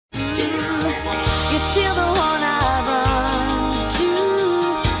still the one I run to,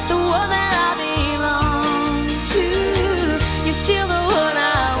 the one that I belong to. You're still the one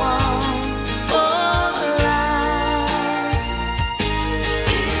I want for life.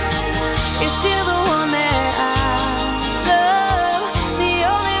 You're still the one that I love, the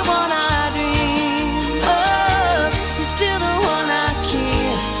only one I dream of. You're still the one I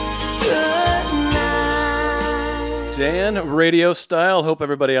kiss goodnight. Dan, RadioStyle. Hope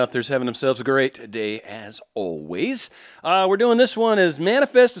everybody out there's having themselves a great day as always. We're doing this one as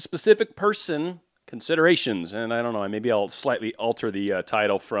manifest a specific person considerations. And I don't know, maybe I'll slightly alter the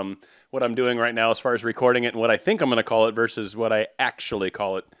title from what I'm doing right now as far as recording it and what I think I'm going to call it versus what I actually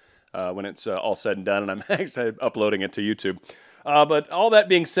call it when it's all said and done and I'm actually uploading it to YouTube. But all that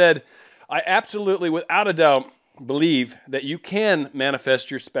being said, I absolutely, without a doubt, believe that you can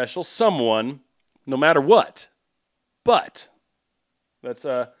manifest your special someone no matter what. But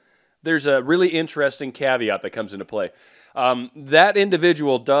there's a really interesting caveat that comes into play. That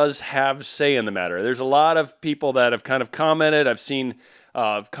individual does have say in the matter. There's a lot of people that have kind of commented. I've seen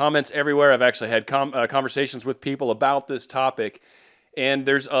comments everywhere. I've actually had conversations with people about this topic. And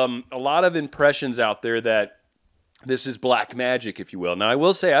there's a lot of impressions out there that this is black magic, if you will. Now, I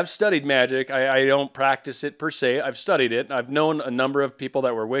will say I've studied magic. I don't practice it per se. I've studied it. I've known a number of people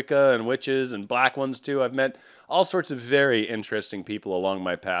that were Wicca and witches and black ones too. I've met all sorts of very interesting people along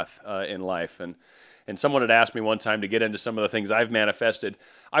my path in life. And someone had asked me one time to get into some of the things I've manifested.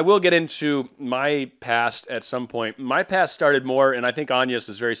 I will get into my past at some point. My past started more, and I think Anya's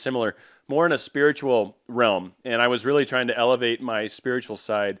is very similar, more in a spiritual realm. And I was really trying to elevate my spiritual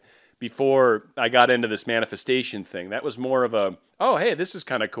side before I got into this manifestation thing. That was more of a, oh, hey, this is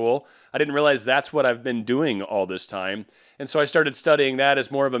kind of cool. I didn't realize that's what I've been doing all this time. And so I started studying that as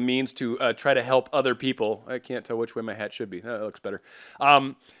more of a means to try to help other people. I can't tell which way my hat should be. That looks better.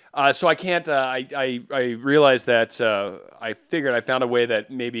 So I can't, I realized that I figured I found a way that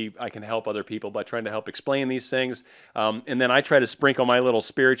maybe I can help other people by trying to help explain these things. And then I try to sprinkle my little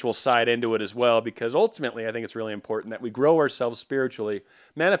spiritual side into it as well, because ultimately I think it's really important that we grow ourselves spiritually.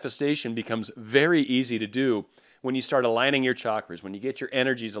 Manifestation becomes very easy to do when you start aligning your chakras, when you get your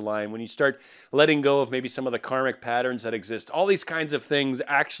energies aligned, when you start letting go of maybe some of the karmic patterns that exist. All these kinds of things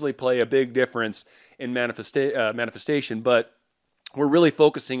actually play a big difference in manifestation, but we're really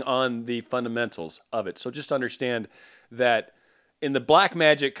focusing on the fundamentals of it. So just understand that in the black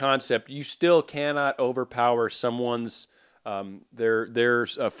magic concept, you still cannot overpower someone's their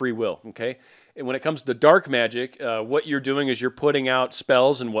free will, okay? And when it comes to dark magic, what you're doing is you're putting out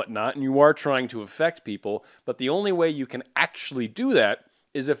spells and whatnot, and you are trying to affect people, but the only way you can actually do that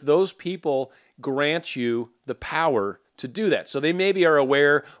is if those people grant you the power to do that. So they maybe are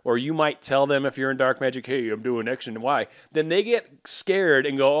aware, or you might tell them if you're in dark magic, hey, I'm doing X and Y. Then they get scared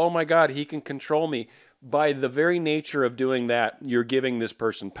and go, oh my God, he can control me. By the very nature of doing that, you're giving this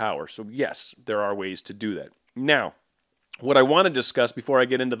person power. So yes, there are ways to do that. Now, what I want to discuss before I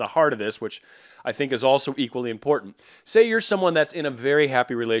get into the heart of this, which I think is also equally important. Say you're someone that's in a very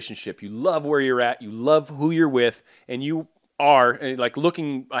happy relationship. You love where you're at. You love who you're with. And you are, like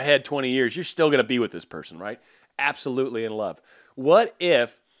looking ahead 20 years, you're still going to be with this person, right? Absolutely in love. What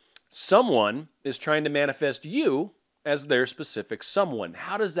if someone is trying to manifest you as their specific someone?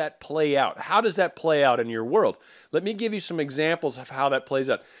 How does that play out? How does that play out in your world? Let me give you some examples of how that plays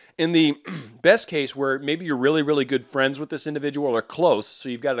out. In the best case, where maybe you're really, really good friends with this individual or close, so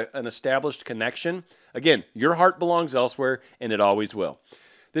you've got an established connection. Again, your heart belongs elsewhere, and it always will.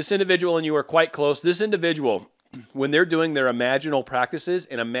 This individual and you are quite close. This individual, when they're doing their imaginal practices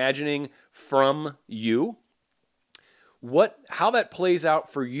and imagining from you, how that plays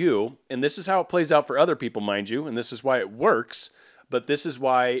out for you, and this is how it plays out for other people, mind you, and this is why it works, but this is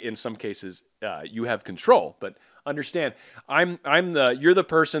why in some cases you have control. But understand, you're the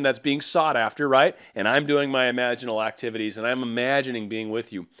person that's being sought after, right? And I'm doing my imaginal activities, and I'm imagining being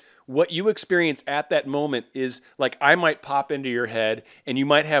with you. What you experience at that moment is like I might pop into your head, and you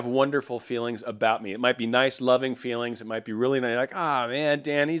might have wonderful feelings about me. It might be nice, loving feelings. It might be really nice, like, ah, man,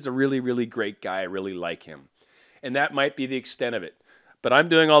 Dan, he's a really, really great guy. I really like him. And that might be the extent of it. But I'm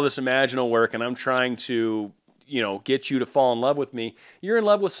doing all this imaginal work, and I'm trying to, get you to fall in love with me. You're in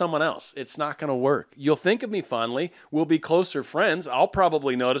love with someone else. It's not going to work. You'll think of me fondly. We'll be closer friends. I'll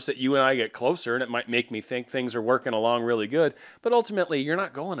probably notice that you and I get closer, and it might make me think things are working along really good. But ultimately, you're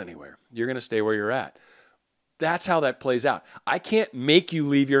not going anywhere. You're going to stay where you're at. That's how that plays out. I can't make you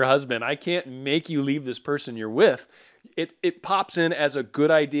leave your husband. I can't make you leave this person you're with. It pops in as a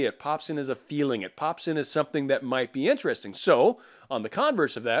good idea. It pops in as a feeling. It pops in as something that might be interesting. So, on the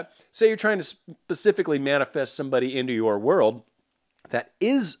converse of that, say you're trying to specifically manifest somebody into your world that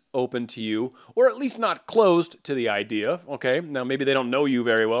is open to you, or at least not closed to the idea, okay? Now, maybe they don't know you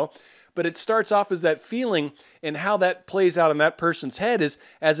very well, but it starts off as that feeling, and how that plays out in that person's head is,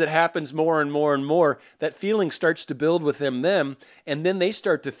 as it happens more and more and more, that feeling starts to build within them, and then they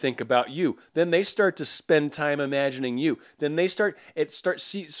start to think about you. Then they start to spend time imagining you. Then it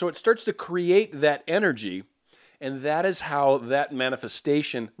starts to create that energy. And that is how that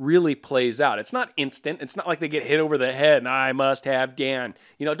manifestation really plays out. It's not instant. It's not like they get hit over the head and I must have Dan.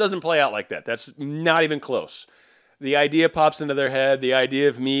 It doesn't play out like that. That's not even close. The idea pops into their head, the idea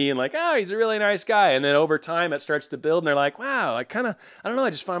of me, and like, oh, he's a really nice guy. And then over time it starts to build and they're like, wow, I don't know, I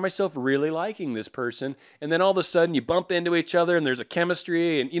just find myself really liking this person. And then all of a sudden you bump into each other and there's a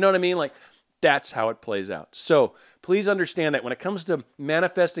chemistry, and you know what I mean? Like, that's how it plays out. So please understand that when it comes to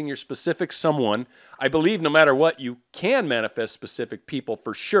manifesting your specific someone, I believe no matter what, you can manifest specific people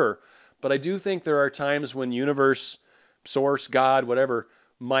for sure. But I do think there are times when universe, source, God, whatever,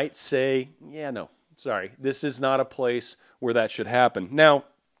 might say, yeah, no, sorry, this is not a place where that should happen. Now,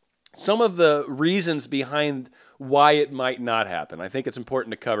 some of the reasons behind why it might not happen, I think it's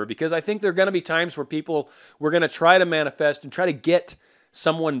important to cover, because I think there are going to be times where we're going to try to manifest and try to get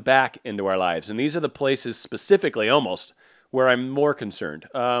someone back into our lives. And these are the places specifically almost where I'm more concerned.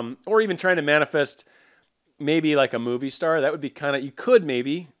 Or even trying to manifest maybe like a movie star. That would be you could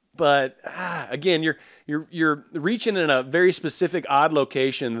maybe, but again, you're reaching in a very specific odd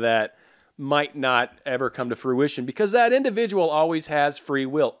location that might not ever come to fruition, because that individual always has free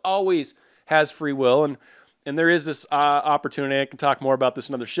will. And there is this opportunity, I can talk more about this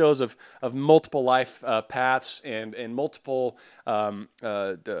in other shows, of multiple life paths and multiple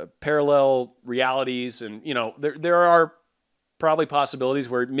parallel realities. And, there are probably possibilities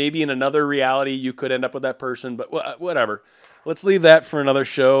where maybe in another reality you could end up with that person, but whatever. Let's leave that for another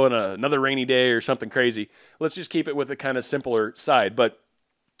show and another rainy day or something crazy. Let's just keep it with a kind of simpler side. But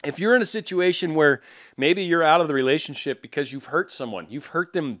if you're in a situation where maybe you're out of the relationship because you've hurt someone, you've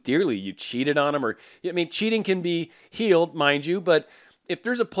hurt them dearly, you cheated on them, cheating can be healed, mind you, but if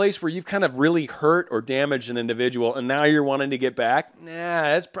there's a place where you've kind of really hurt or damaged an individual and now you're wanting to get back,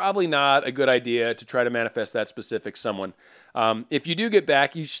 it's probably not a good idea to try to manifest that specific someone. If you do get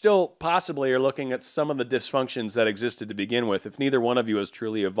back, you still possibly are looking at some of the dysfunctions that existed to begin with. If neither one of you has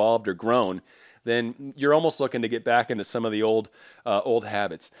truly evolved or grown, then you're almost looking to get back into some of the old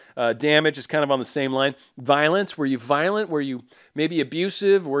habits. Damage is kind of on the same line. Violence, were you violent? Were you maybe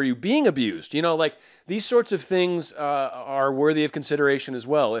abusive? Were you being abused? These sorts of things are worthy of consideration as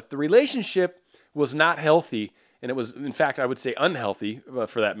well. If the relationship was not healthy, and it was, in fact, I would say unhealthy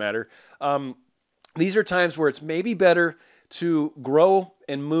for that matter, these are times where it's maybe better to grow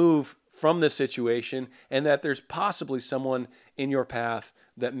and move from this situation, and that there's possibly someone in your path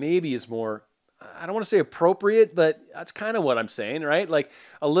that maybe is more, I don't want to say appropriate, but that's kind of what I'm saying, right? Like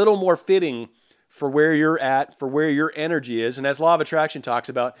a little more fitting for where you're at, for where your energy is. And as Law of Attraction talks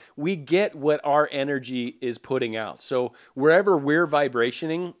about, we get what our energy is putting out. So wherever we're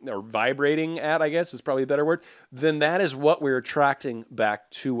vibrating at, I guess is probably a better word, then that is what we're attracting back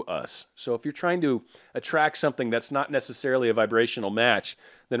to us. So if you're trying to attract something that's not necessarily a vibrational match,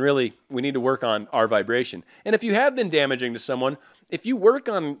 then really we need to work on our vibration. And if you have been damaging to someone, if you work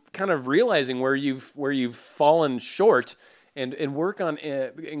on kind of realizing where you've fallen short, and work on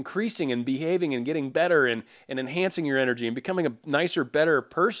increasing and behaving and getting better and enhancing your energy and becoming a nicer, better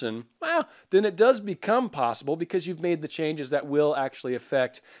person, well, then it does become possible, because you've made the changes that will actually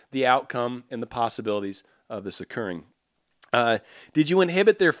affect the outcome and the possibilities of this occurring. Did you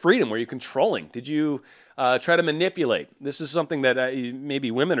inhibit their freedom? Were you controlling? Did you try to manipulate? This is something that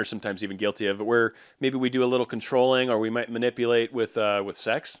maybe women are sometimes even guilty of, where maybe we do a little controlling, or we might manipulate with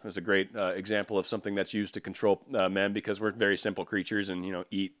sex. It's a great example of something that's used to control men, because we're very simple creatures, and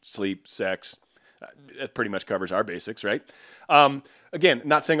eat, sleep, sex. It pretty much covers our basics, right? Again,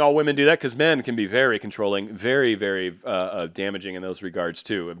 not saying all women do that, because men can be very controlling, very, very damaging in those regards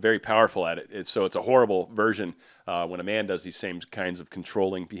too, very powerful at it. So it's a horrible version when a man does these same kinds of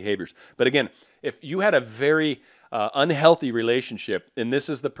controlling behaviors. But again, if you had a very unhealthy relationship, and this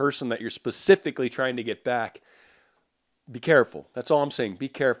is the person that you're specifically trying to get back, be careful. That's all I'm saying. Be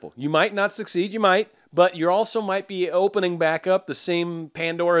careful. You might not succeed, you might, but you also might be opening back up the same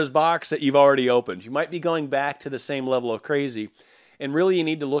Pandora's box that you've already opened. You might be going back to the same level of crazy. And really, you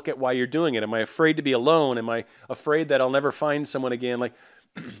need to look at why you're doing it. Am I afraid to be alone? Am I afraid that I'll never find someone again? Like,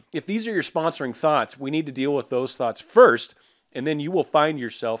 if these are your sponsoring thoughts, we need to deal with those thoughts first, and then you will find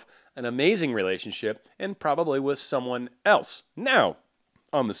yourself an amazing relationship, and probably with someone else. Now,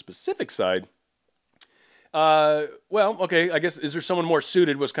 on the specific side, okay, I guess, is there someone more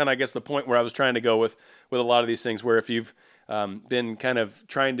suited was kind of, I guess, the point where I was trying to go with a lot of these things, where if you've been kind of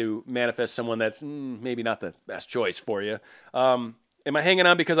trying to manifest someone that's maybe not the best choice for you. Am I hanging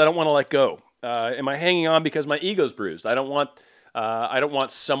on because I don't want to let go? Am I hanging on because my ego's bruised? I don't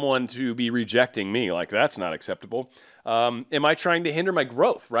want someone to be rejecting me. Like, that's not acceptable. Am I trying to hinder my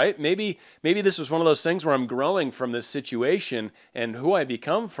growth, right? Maybe this was one of those things where I'm growing from this situation, and who I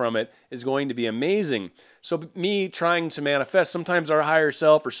become from it is going to be amazing. So me trying to manifest, sometimes our higher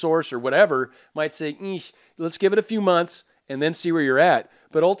self or source or whatever might say, let's give it a few months and then see where you're at.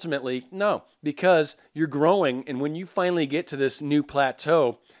 But ultimately, no, because you're growing, and when you finally get to this new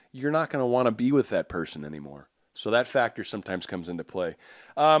plateau, you're not going to want to be with that person anymore. So that factor sometimes comes into play.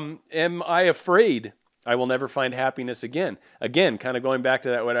 Am I afraid I will never find happiness again? Again, kind of going back to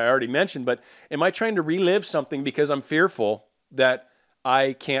that, what I already mentioned, but am I trying to relive something because I'm fearful that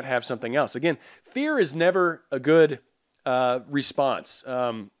I can't have something else? Again, fear is never a good response.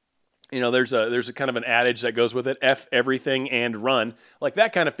 There's a kind of an adage that goes with it, F everything and run. Like,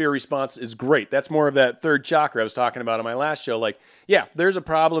 that kind of fear response is great. That's more of that third chakra I was talking about on my last show. Like, yeah, there's a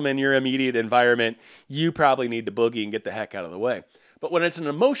problem in your immediate environment. You probably need to boogie and get the heck out of the way. But when it's an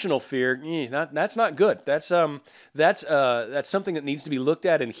emotional fear, that's not good. That's something that needs to be looked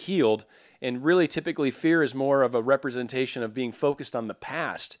at and healed. And really, typically, fear is more of a representation of being focused on the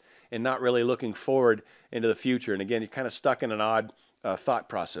past and not really looking forward into the future. And again, you're kind of stuck in an odd thought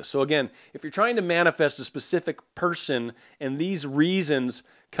process. So again, if you're trying to manifest a specific person and these reasons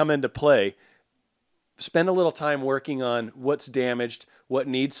come into play, spend a little time working on what's damaged, what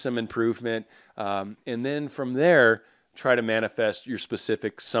needs some improvement, and then from there, try to manifest your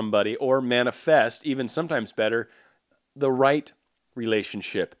specific somebody, or manifest, even sometimes better, the right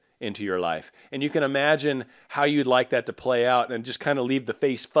relationship into your life. And you can imagine how you'd like that to play out, and just kind of leave the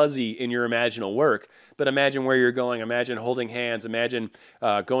face fuzzy in your imaginal work. But imagine where you're going. Imagine holding hands. Imagine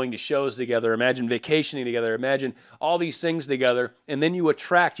going to shows together. Imagine vacationing together. Imagine all these things together. And then you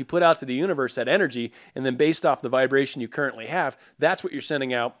put out to the universe that energy. And then based off the vibration you currently have, that's what you're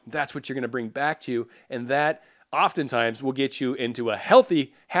sending out. That's what you're going to bring back to you. And that oftentimes will get you into a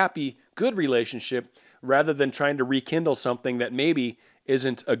healthy, happy, good relationship, rather than trying to rekindle something that maybe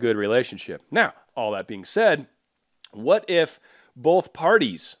isn't a good relationship. Now, all that being said, what if both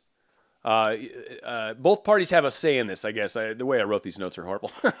parties have a say in this? I guess the way I wrote these notes are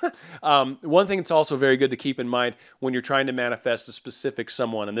horrible. One thing that's also very good to keep in mind when you're trying to manifest a specific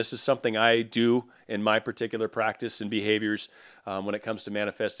someone, and this is something I do in my particular practice and behaviors when it comes to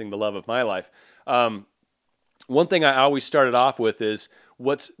manifesting the love of my life. One thing I always started off with is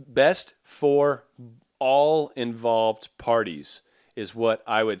what's best for all involved parties is what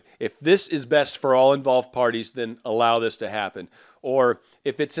I would, if this is best for all involved parties, then allow this to happen. Or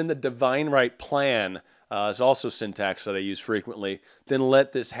if it's in the divine right plan, is also syntax that I use frequently, then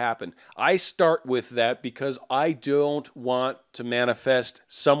let this happen. I start with that because I don't want to manifest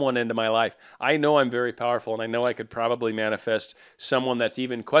someone into my life. I know I'm very powerful, and I know I could probably manifest someone that's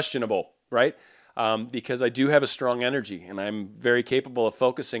even questionable, right? Because I do have a strong energy, and I'm very capable of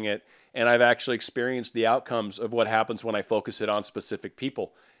focusing it, and I've actually experienced the outcomes of what happens when I focus it on specific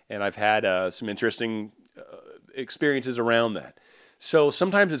people, and I've had some interesting experiences around that. So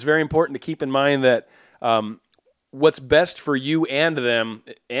sometimes it's very important to keep in mind that what's best for you and them,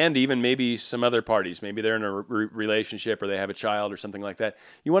 and even maybe some other parties, maybe they're in a relationship or they have a child or something like that,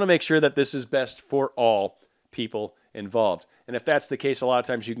 you want to make sure that this is best for all people involved. And if that's the case, a lot of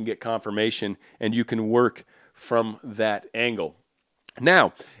times you can get confirmation and you can work from that angle.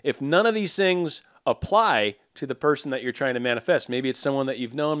 Now, if none of these things apply to the person that you're trying to manifest, maybe it's someone that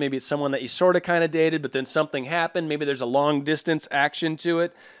you've known, maybe it's someone that you sort of kind of dated, but then something happened, maybe there's a long distance action to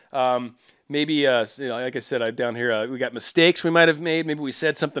it. Maybe, like I said, down here, we got mistakes we might have made. Maybe we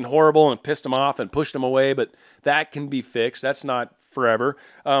said something horrible and pissed them off and pushed them away, but that can be fixed. That's not forever.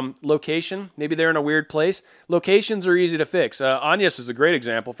 Location, maybe they're in a weird place. Locations are easy to fix. Agnes is a great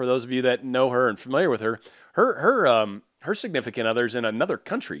example for those of you that know her and familiar with her. Her significant other's in another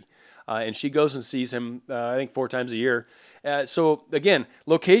country, and she goes and sees him, I think, 4 times a year. So again,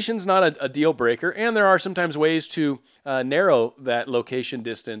 location's not a deal breaker, and there are sometimes ways to narrow that location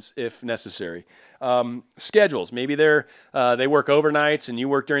distance if necessary. Schedules, maybe they work overnights and you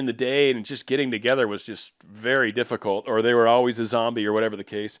work during the day, and just getting together was just very difficult, or they were always a zombie, or whatever the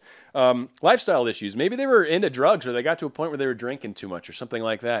case. Lifestyle issues, maybe they were into drugs, or they got to a point where they were drinking too much or something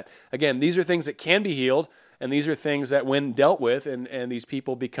like that. Again, these are things that can be healed, and these are things that when dealt with, and these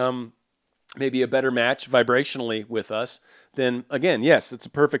people become maybe a better match vibrationally with us, then again, yes, it's a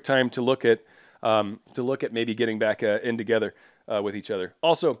perfect time to look at maybe getting back in together with each other.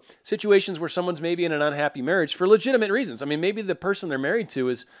 Also, situations where someone's maybe in an unhappy marriage for legitimate reasons. I mean, maybe the person they're married to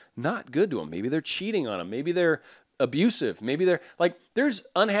is not good to them. Maybe they're cheating on them. Maybe they're abusive. Maybe they're like, there's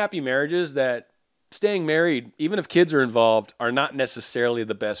unhappy marriages that staying married, even if kids are involved, are not necessarily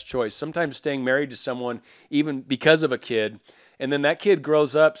the best choice. Sometimes staying married to someone, even because of a kid, and then that kid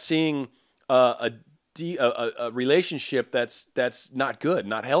grows up seeing a relationship that's not good,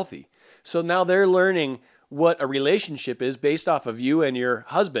 not healthy. So now they're learning what a relationship is based off of you and your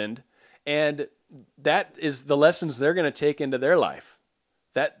husband, and that is the lessons they're going to take into their life.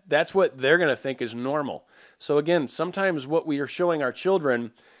 That's what they're going to think is normal. So again, sometimes what we are showing our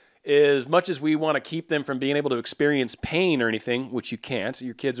children, as much as we want to keep them from being able to experience pain or anything, which you can't.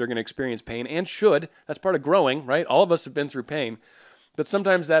 Your kids are going to experience pain and should. That's part of growing, right? All of us have been through pain. But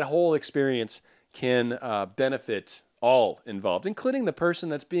sometimes that whole experience can benefit all involved, including the person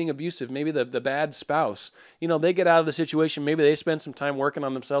that's being abusive, maybe the bad spouse. You know, they get out of the situation. Maybe they spend some time working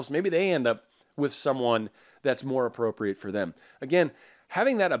on themselves. Maybe they end up with someone that's more appropriate for them. Again,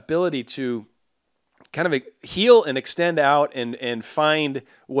 having that ability to kind of heal and extend out and find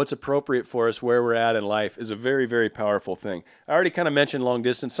what's appropriate for us where we're at in life is a very, very powerful thing. I already kind of mentioned long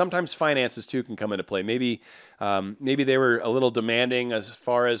distance. Sometimes finances too can come into play. Maybe they were a little demanding as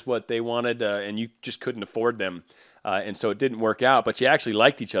far as what they wanted, and you just couldn't afford them, and so it didn't work out. But you actually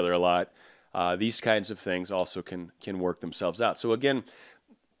liked each other a lot. These kinds of things also can work themselves out. So again,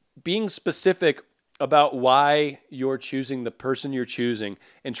 being specific about why you're choosing the person you're choosing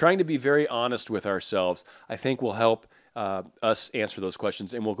and trying to be very honest with ourselves, I think will help us answer those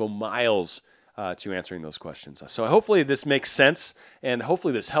questions, and we'll go miles to answering those questions. So hopefully this makes sense, and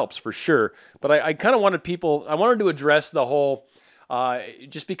hopefully this helps for sure. But I kind of wanted to address the whole,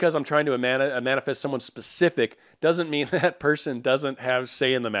 just because I'm trying to manifest someone specific doesn't mean that person doesn't have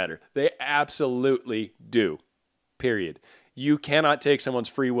say in the matter. They absolutely do, period. You cannot take someone's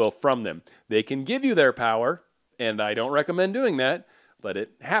free will from them. They can give you their power, and I don't recommend doing that, but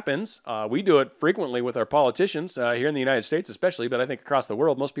it happens. We do it frequently with our politicians here in the United States especially, but I think across the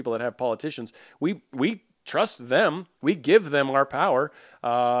world, most people that have politicians, we trust them. We give them our power,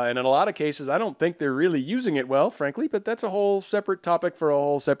 and in a lot of cases, I don't think they're really using it well, frankly, but that's a whole separate topic for a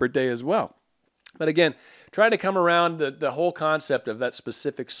whole separate day as well. But again, try to come around the whole concept of that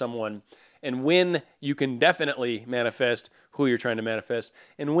specific someone, and when you can definitely manifest who you're trying to manifest,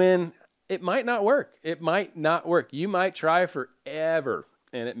 and when it might not work. It might not work. You might try forever,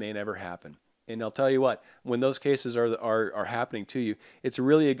 and it may never happen. And I'll tell you what, when those cases are happening to you, it's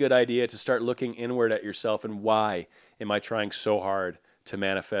really a good idea to start looking inward at yourself and why am I trying so hard to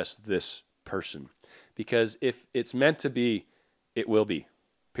manifest this person? Because if it's meant to be, it will be,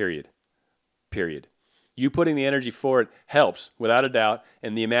 period. Period. You putting the energy for it helps, without a doubt,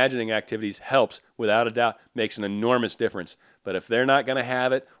 and the imagining activities helps, without a doubt, makes an enormous difference. But if they're not going to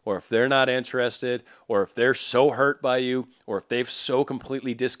have it, or if they're not interested, or if they're so hurt by you, or if they've so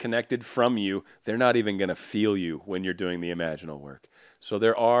completely disconnected from you, they're not even going to feel you when you're doing the imaginal work. So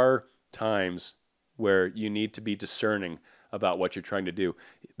there are times where you need to be discerning about what you're trying to do.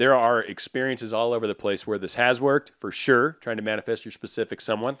 There are experiences all over the place where this has worked, for sure, trying to manifest your specific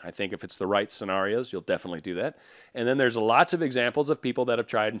someone. I think if it's the right scenarios, you'll definitely do that. And then there's lots of examples of people that have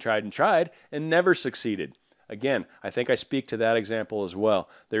tried and tried and tried and never succeeded. Again, I think I speak to that example as well.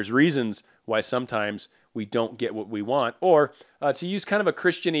 There's reasons why sometimes we don't get what we want, or to use kind of a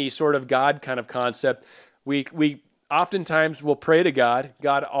Christian-y sort of God kind of concept, we oftentimes will pray to God.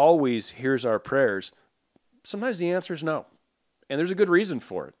 God always hears our prayers. Sometimes the answer is no. And there's a good reason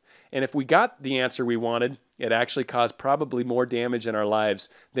for it. And if we got the answer we wanted, it actually caused probably more damage in our lives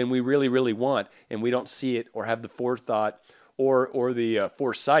than we really, really want. And we don't see it or have the forethought or the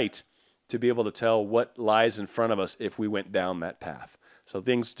foresight to be able to tell what lies in front of us if we went down that path. So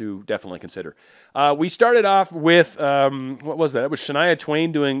things to definitely consider. We started off with, what was that? It was Shania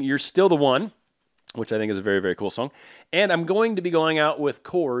Twain doing You're Still the One, which I think is a very, very cool song. And I'm going to be going out with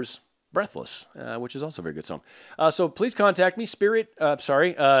Core's Breathless, which is also a very good song. So please contact me, Dan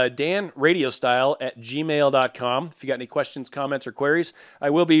RadioStyle at gmail.com. If you got any questions, comments, or queries. I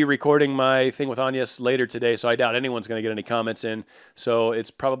will be recording my thing with Agnes later today, so I doubt anyone's going to get any comments in. So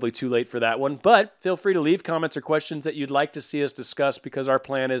it's probably too late for that one. But feel free to leave comments or questions that you'd like to see us discuss, because our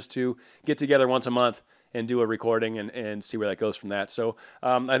plan is to get together once a month and do a recording and see where that goes from that. So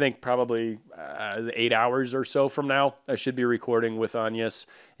I think probably 8 hours or so from now, I should be recording with Agnes,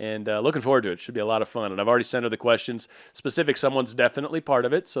 and looking forward to it. It should be a lot of fun. And I've already sent her the questions. Specific someone's definitely part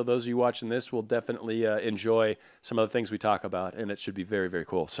of it, so those of you watching this will definitely enjoy some of the things we talk about, and it should be very, very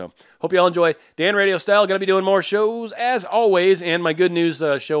cool. So hope you all enjoy. Dan RadioStyle, going to be doing more shows as always, and my good news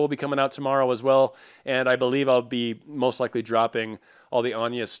show will be coming out tomorrow as well, and I believe I'll be most likely dropping all the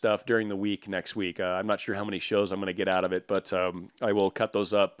Anya stuff during the week next week. I'm not sure how many shows I'm going to get out of it, but I will cut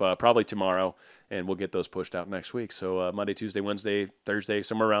those up probably tomorrow, and we'll get those pushed out next week. So Monday, Tuesday, Wednesday, Thursday,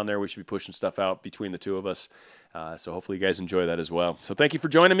 somewhere around there, we should be pushing stuff out between the two of us. So hopefully you guys enjoy that as well. So thank you for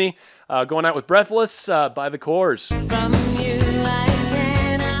joining me. Going out with Breathless by The Corrs. From you.